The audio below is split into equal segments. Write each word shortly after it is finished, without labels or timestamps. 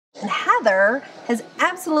Heather has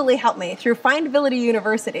absolutely helped me through Findability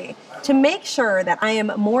University to make sure that I am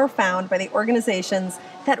more found by the organizations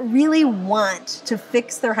that really want to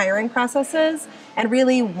fix their hiring processes and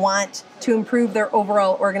really want to improve their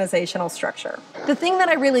overall organizational structure. The thing that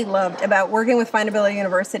I really loved about working with Findability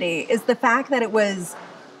University is the fact that it was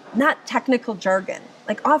not technical jargon.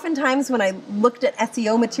 Like oftentimes when I looked at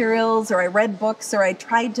SEO materials or I read books or I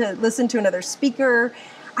tried to listen to another speaker,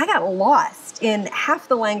 I got lost in half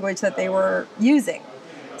the language that they were using.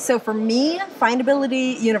 So for me,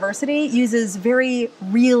 Findability University uses very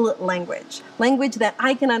real language that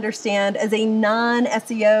I can understand as a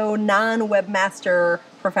non-SEO, non-webmaster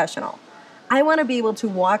professional. I want to be able to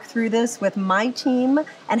walk through this with my team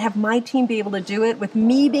and have my team be able to do it, with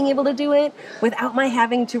me being able to do it, without my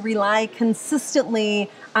having to rely consistently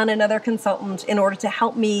on another consultant in order to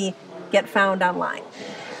help me get found online.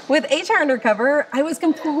 With HR Undercover, I was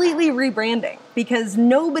completely rebranding because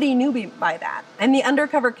nobody knew me by that. I'm the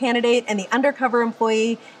undercover candidate and the undercover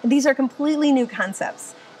employee, and these are completely new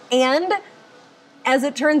concepts. And as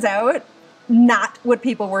it turns out, not what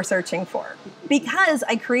people were searching for. Because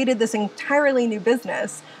I created this entirely new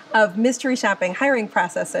business of mystery shopping hiring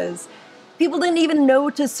processes, people didn't even know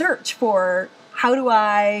to search for how do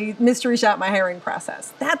I mystery shop my hiring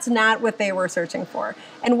process. That's not what they were searching for.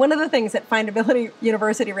 And one of the things that Findability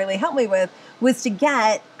University really helped me with was to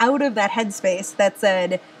get out of that headspace that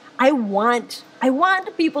said, I want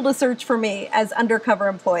people to search for me as undercover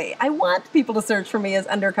employee. I want people to search for me as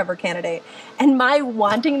undercover candidate. And my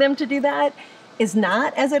wanting them to do that is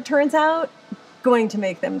not, as it turns out, going to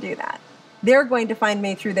make them do that. They're going to find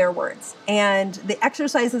me through their words. And the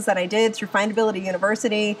exercises that I did through Findability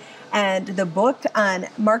University and the book on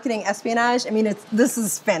marketing espionage, this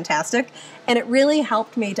is fantastic. And it really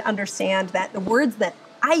helped me to understand that the words that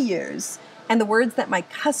I use and the words that my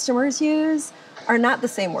customers use are not the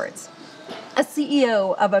same words. A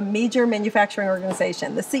CEO of a major manufacturing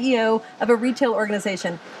organization, the CEO of a retail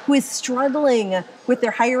organization who is struggling with their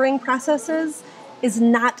hiring processes is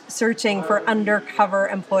not searching for undercover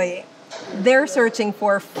employee. They're searching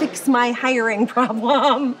for fix my hiring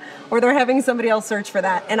problem, or they're having somebody else search for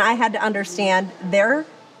that. And I had to understand their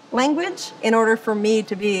language in order for me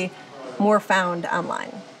to be more found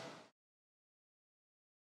online.